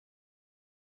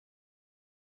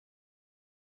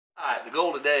Alright, the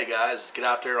goal today, guys, is get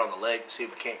out there on the lake and see if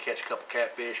we can't catch a couple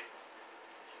catfish.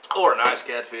 Or a nice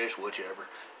catfish, whichever.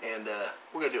 And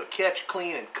we're going to do a catch,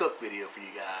 clean, and cook video for you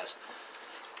guys.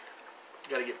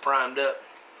 Got to get primed up.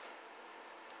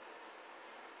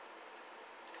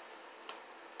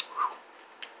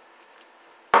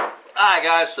 Alright,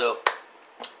 guys, so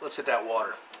let's hit that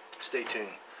water. Stay tuned.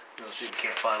 We're going to see if we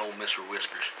can't find old Mr.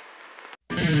 Whiskers.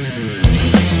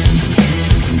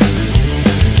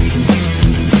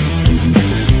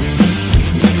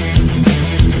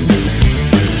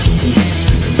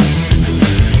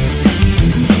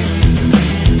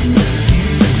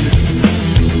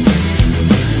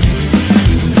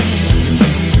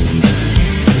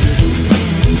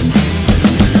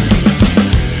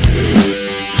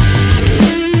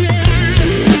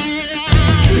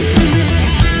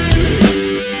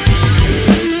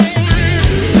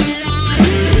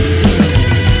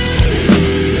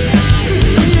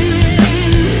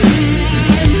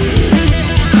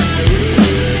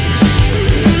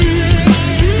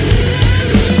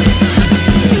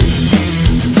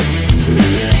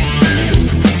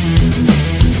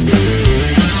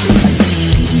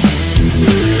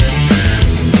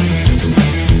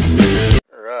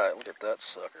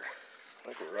 Sucker. I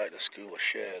think we're right in a school of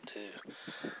shad too.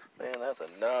 Man, that's a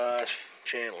nice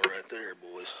channel right there,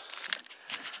 boys.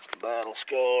 Battle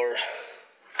scars.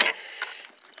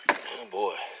 Oh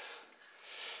boy.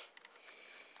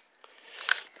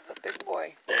 That's a big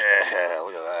boy. Yeah,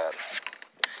 look at that.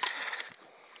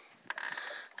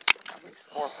 At least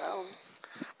 4 pounds.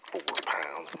 4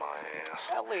 pounds, my ass.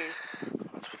 At least.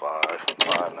 That's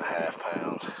 5.5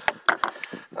 pounds.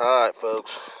 Alright,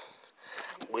 folks.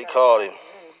 We caught him.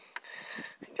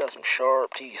 He got some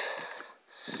sharp teeth.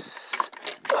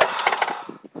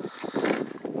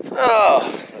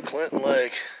 Oh, the Clinton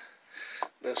Lake.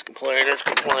 This complainer's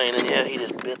complaining. Yeah, he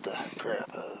just bit the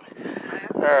crap out of me.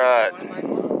 Alright.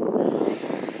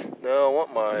 No, I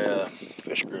want my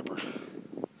fish grippers.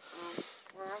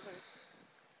 Where are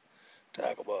they?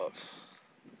 Tackle box.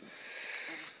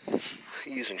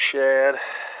 Using shad.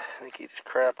 I think he just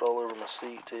crapped all over my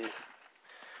seat too.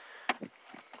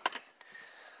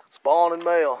 Spawning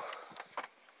male.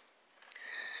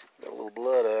 Got a little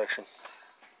blood action.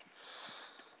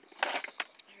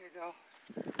 Here you go.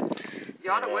 You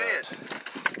ought to weigh it.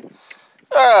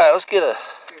 Alright, let's get a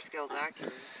Your scale's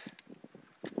accurate.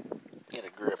 Get a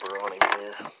gripper on him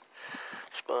here.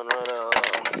 Spun right out of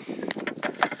that one.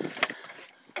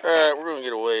 Alright, we're gonna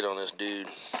get a weight on this dude.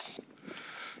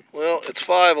 Well, it's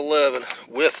 5'11"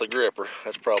 with the gripper.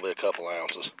 That's probably a couple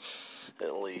ounces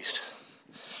at least.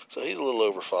 So he's a little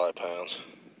over 5 pounds.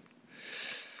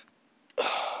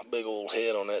 Big old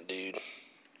head on that dude.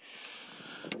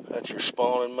 That's your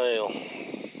spawning male.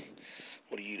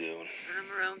 What are you doing? Turn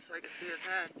him around so I can see his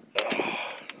head.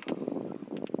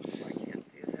 I can't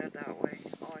see his head that way.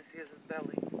 All I see is his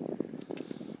belly.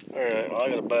 Alright, well, I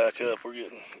gotta back up. We're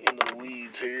getting into the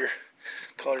weeds here.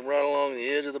 Caught him right along the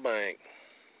edge of the bank.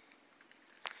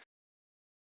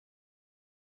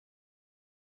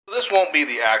 This won't be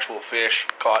the actual fish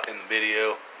caught in the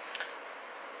video.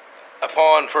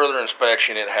 Upon further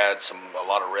inspection, it had a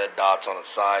lot of red dots on its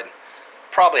side.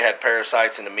 Probably had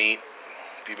parasites in the meat.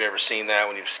 If you've ever seen that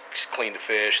when you've cleaned a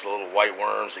fish, the little white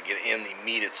worms that get in the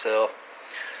meat itself.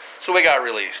 So we got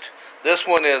released. This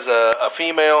one is a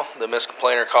female that Miss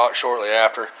Complainer caught shortly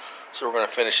after. So we're going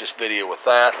to finish this video with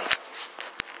that.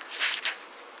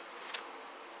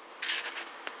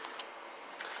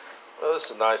 Well, this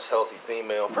is a nice, healthy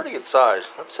female. Pretty good size.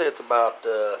 I'd say it's about,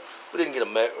 we didn't get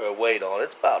a weight on it.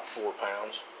 It's about 4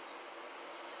 pounds.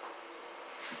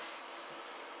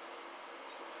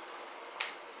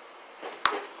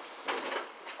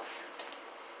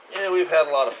 Yeah, we've had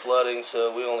a lot of flooding,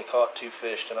 so we only caught 2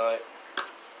 fish tonight.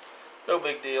 No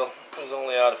big deal. It was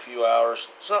only out a few hours.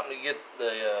 Something to get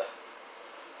the,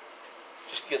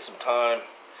 just get some time.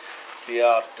 Be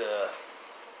out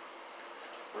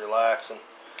relaxing.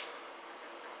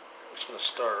 I'm just going to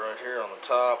start right here on the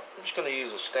top. I'm just going to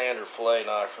use a standard fillet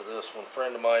knife for this one. A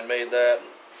friend of mine made that.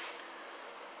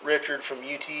 Richard from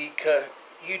UTE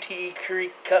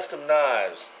Creek Custom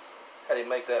Knives. Had him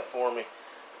make that for me.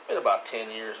 Been about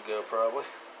 10 years ago probably.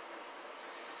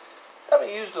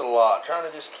 Haven't used it a lot. Trying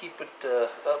to just keep it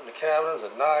up in the cabinet as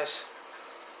a nice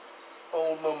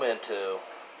old memento.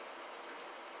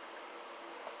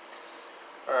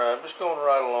 Alright, I'm just going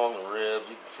right along the ribs.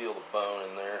 You can feel the bone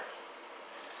in there.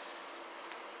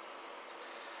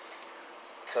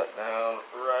 Cut down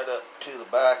right up to the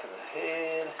back of the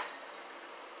head.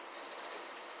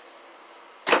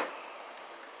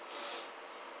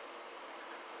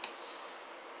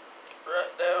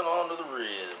 Right down onto the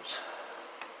ribs.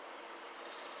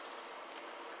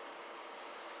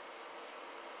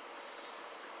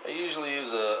 usually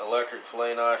use an electric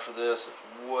fillet knife for this.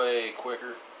 It's way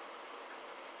quicker.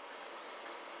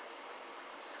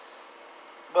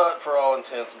 But for all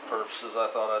intents and purposes, I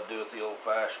thought I'd do it the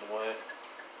old-fashioned way.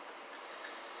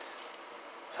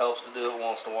 Helps to do it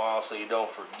once in a while so you don't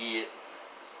forget.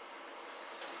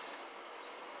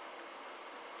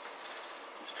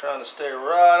 Just trying to stay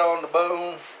right on the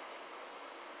bone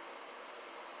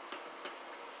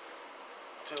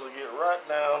until we get right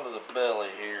down to the belly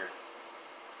here.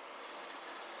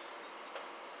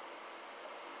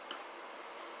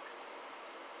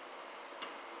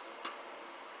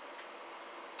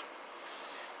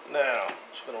 Now, I'm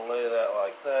just going to lay that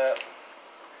like that.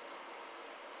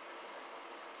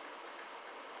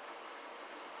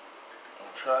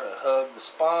 I'll try to hug the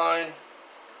spine.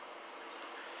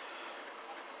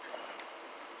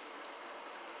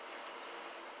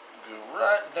 Go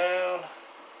right down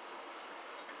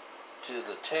to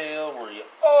the tail where you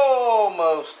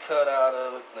almost cut out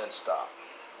of it, and then stop.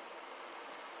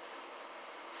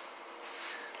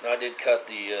 Now, I did cut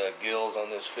the gills on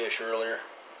this fish earlier,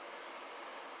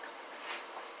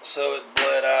 so it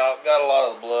bled out. Got a lot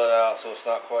of the blood out, so it's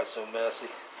not quite so messy.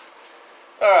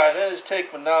 Alright, then I just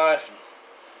take my knife and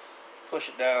push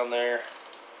it down there.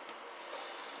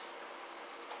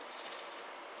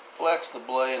 Flex the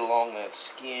blade along that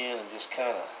skin and just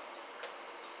kind of,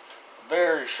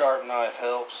 very sharp knife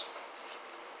helps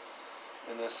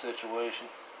in this situation.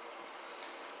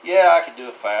 Yeah, I could do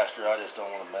it faster. I just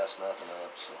don't want to mess nothing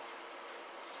up. So.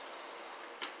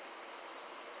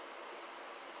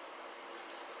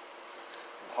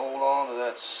 Hold on to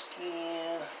that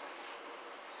skin.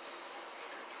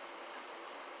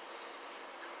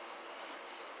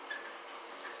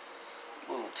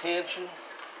 A little tension.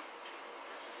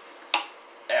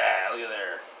 Ah, look at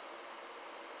there.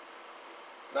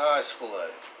 Nice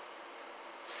fillet.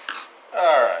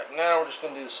 Alright, now we're just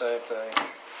going to do the same thing.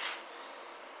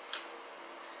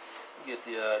 Get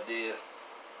the idea.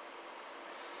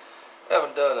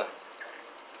 Haven't done a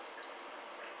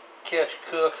catch,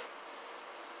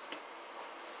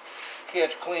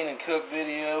 clean and cook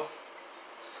video.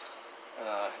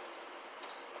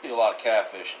 Do a lot of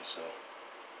catfishing, so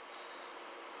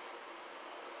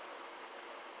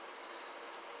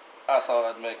I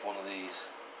thought I'd make one of these.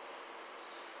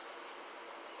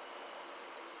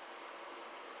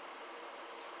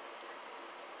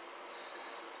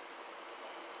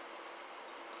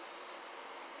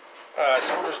 Alright,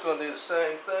 so we're just going to do the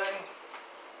same thing.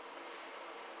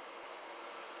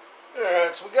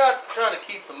 Alright, so we got trying to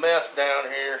keep the mess down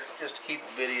here, just to keep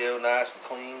the video nice and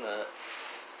clean.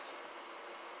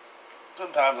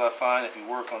 Sometimes I find if you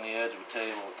work on the edge of a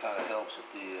table, it kind of helps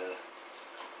with the,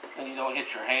 and you don't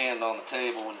hit your hand on the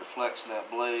table when you're flexing that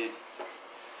blade.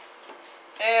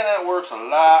 And that works a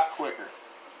lot quicker.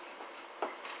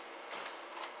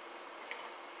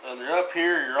 When you're up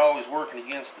here, you're always working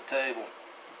against the table.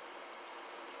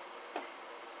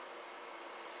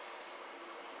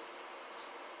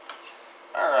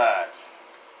 Alright,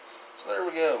 so there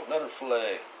we go, another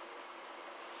fillet.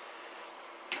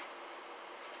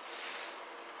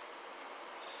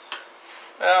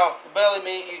 Now, the belly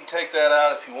meat, you can take that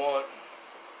out if you want.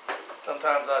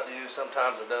 Sometimes I do,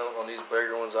 sometimes I don't. On these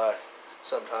bigger ones, I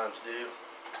sometimes do.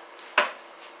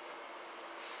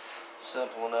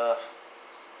 Simple enough.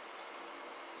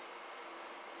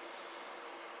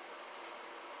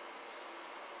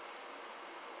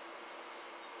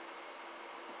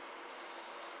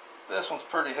 This one's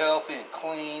pretty healthy and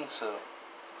clean, so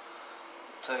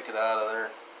take it out of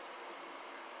there.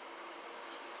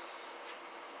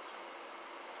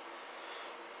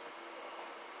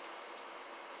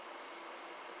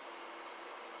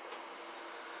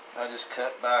 I just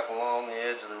cut back along the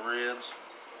edge of the ribs.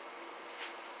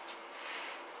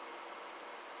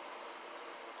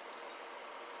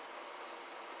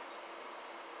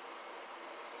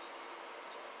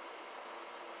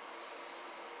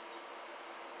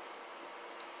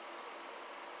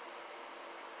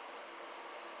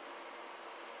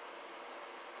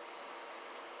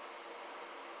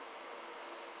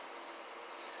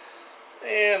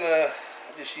 And I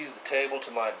just use the table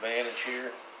to my advantage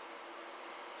here.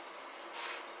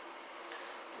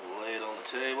 Lay it on the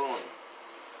table and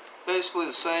basically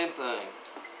the same thing.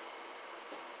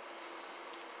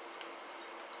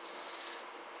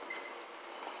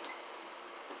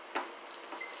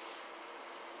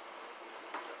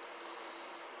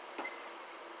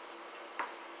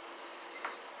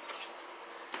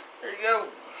 There you go.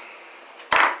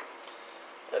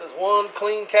 That is one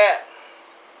clean cat.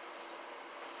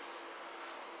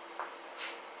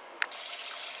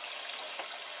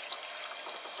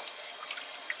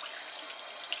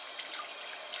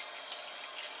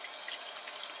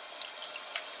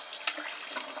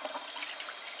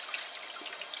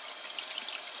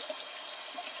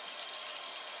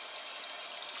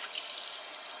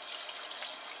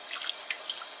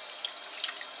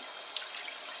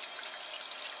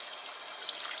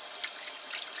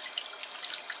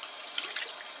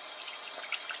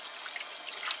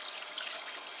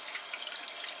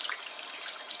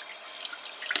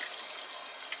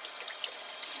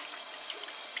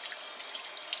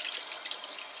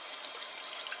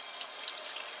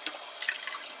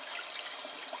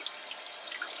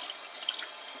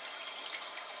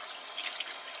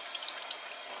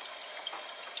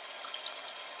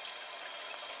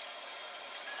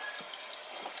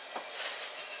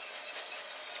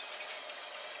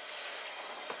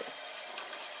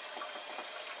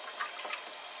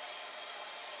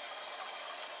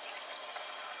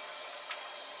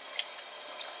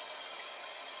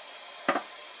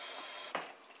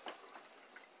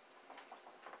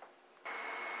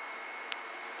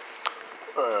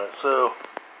 Alright, so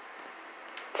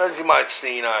as you might have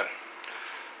seen, I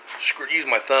used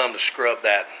my thumb to scrub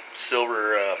that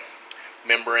silver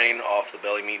membrane off the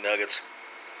belly meat nuggets.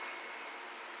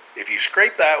 If you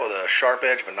scrape that with a sharp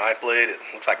edge of a knife blade, it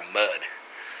looks like mud.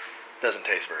 Doesn't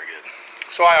taste very good.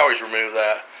 So I always remove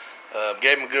that.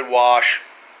 Gave them a good wash.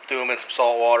 Threw them in some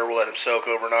salt water. We'll let them soak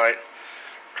overnight.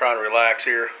 Trying to relax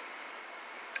here.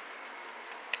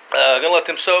 Gonna let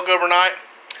them soak overnight,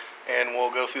 and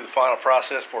we'll go through the final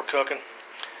process for cooking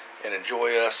and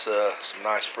enjoy us some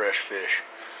nice fresh fish.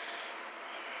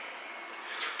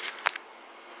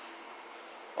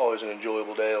 Always an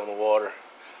enjoyable day on the water.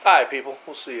 Alright people,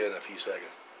 we'll see you in a few seconds.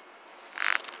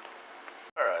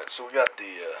 Alright, so we got the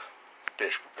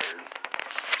fish prepared.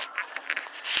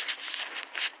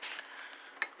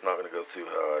 I'm not going to go through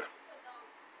how I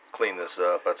clean this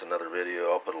up. That's another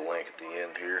video. I'll put a link at the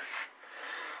end here.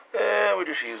 And we're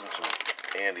just using some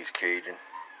Andy's Cajun.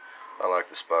 I like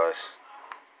the spice.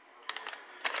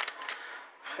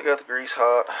 I got the grease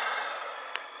hot.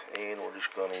 And we're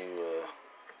just going to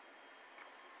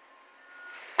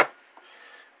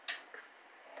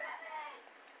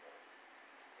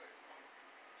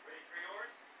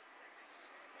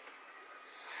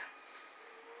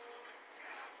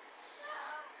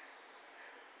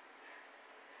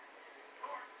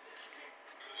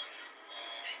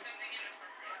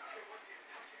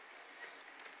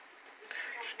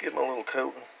give them a little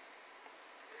coating.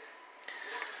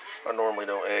 I normally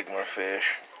don't egg my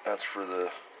fish. That's for the...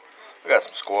 I got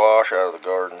some squash out of the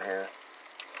garden here.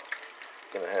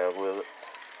 Gonna have with it.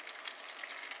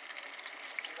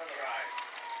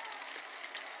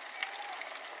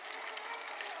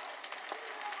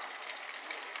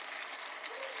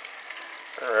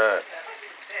 Alright.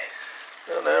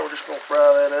 So now we're just gonna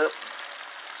fry that up.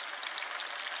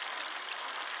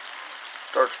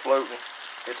 Starts floating.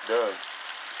 It's done.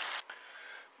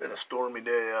 Been a stormy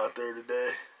day out there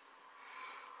today.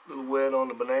 A little wet on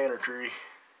the banana tree.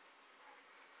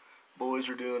 Boys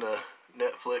are doing a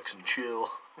Netflix and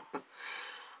chill.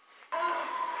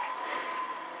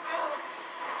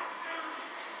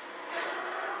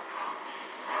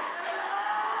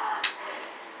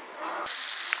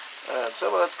 Alright,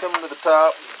 some of that's coming to the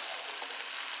top.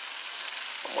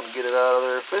 I'm going to get it out of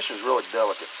there. Fish is really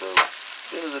delicate, so as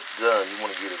soon as it's done, you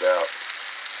want to get it out.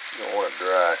 You don't want it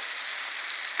dry.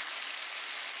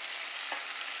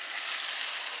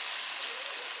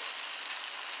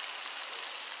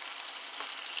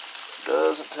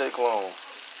 Doesn't take long.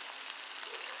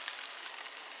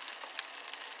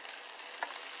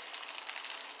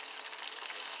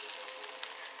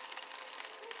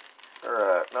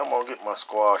 Alright, now I'm going to get my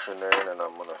squash in there and then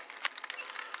I'm going to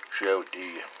show it to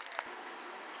you.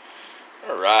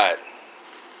 Alright.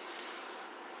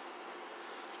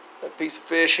 That piece of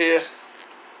fish here.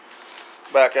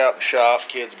 Back out in the shop.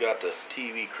 Kids got the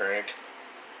TV cranked.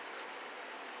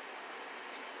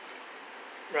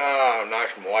 Ah,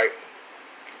 nice and white.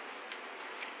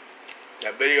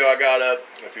 That video I got up,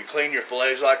 if you clean your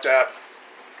fillets like that,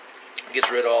 it gets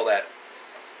rid of all that,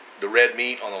 the red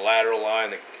meat on the lateral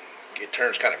line. It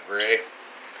turns kind of gray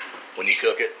when you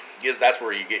cook it. That's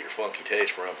where you get your funky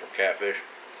taste from catfish.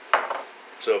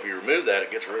 So if you remove that,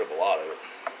 it gets rid of a lot of it.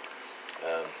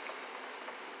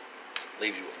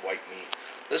 Leaves you with white meat.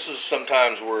 This is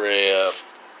sometimes where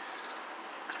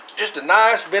just a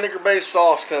nice vinegar-based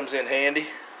sauce comes in handy.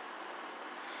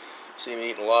 See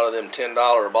me eating a lot of them $10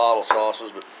 a bottle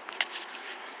sauces, but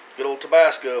good old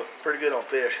Tabasco, pretty good on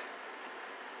fish.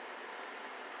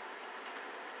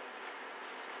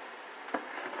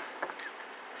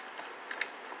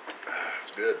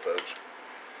 It's good, folks.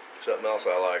 Something else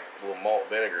I like, a little malt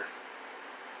vinegar.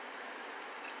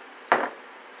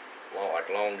 Like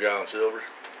Long John Silver.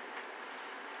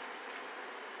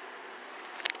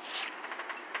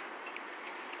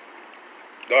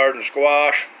 Garden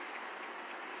squash.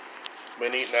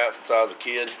 Been eating that since I was a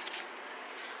kid.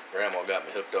 Grandma got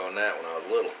me hooked on that when I was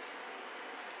little.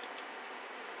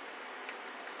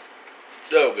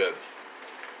 So good.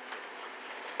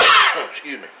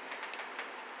 Excuse me.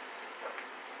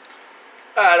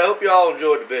 Alright, I hope y'all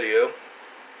enjoyed the video.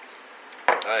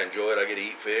 I enjoy it. I get to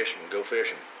eat fish and go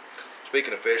fishing.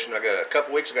 Speaking of fishing, I got a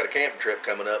couple weeks. I got a camping trip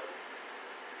coming up.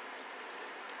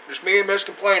 Just me and Miss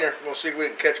Complainer. We're gonna see if we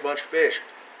can catch a bunch of fish.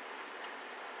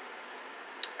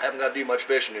 I haven't got to do much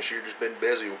fishing this year. Just been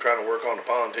busy. We're trying to work on the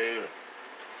pontoon.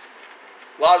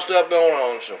 A lot of stuff going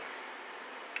on. So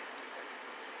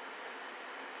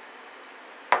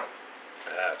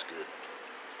that's good.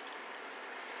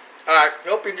 All right.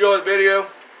 Hope you enjoyed the video.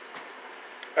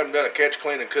 Haven't done a catch,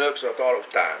 clean, and cook, so I thought it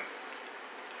was time.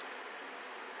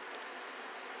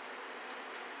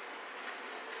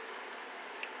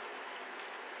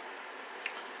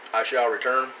 I shall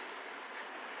return.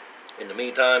 In the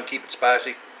meantime, keep it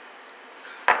spicy.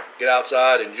 Get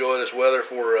outside, enjoy this weather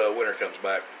before winter comes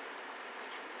back.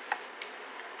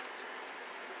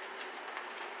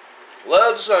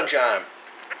 Love the sunshine.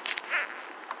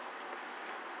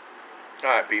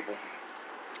 Alright, people.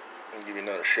 I'll give you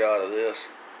another shot of this.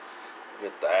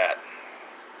 Look at that.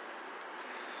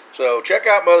 So, check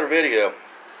out my other video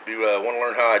if you want to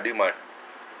learn how I do my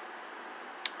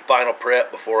final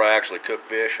prep before I actually cook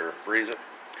fish or freeze it.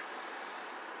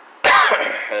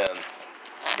 And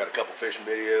got a couple fishing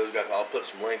videos. I'll put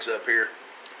some links up here.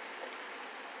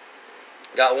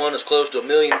 Got one that's close to 1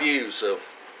 million views, so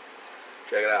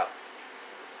check it out.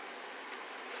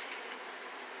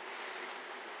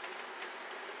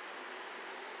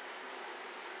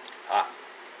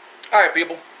 Alright,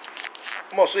 people.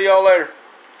 I'm going to see y'all later.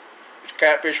 It's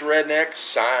Catfish Redneck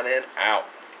signing out.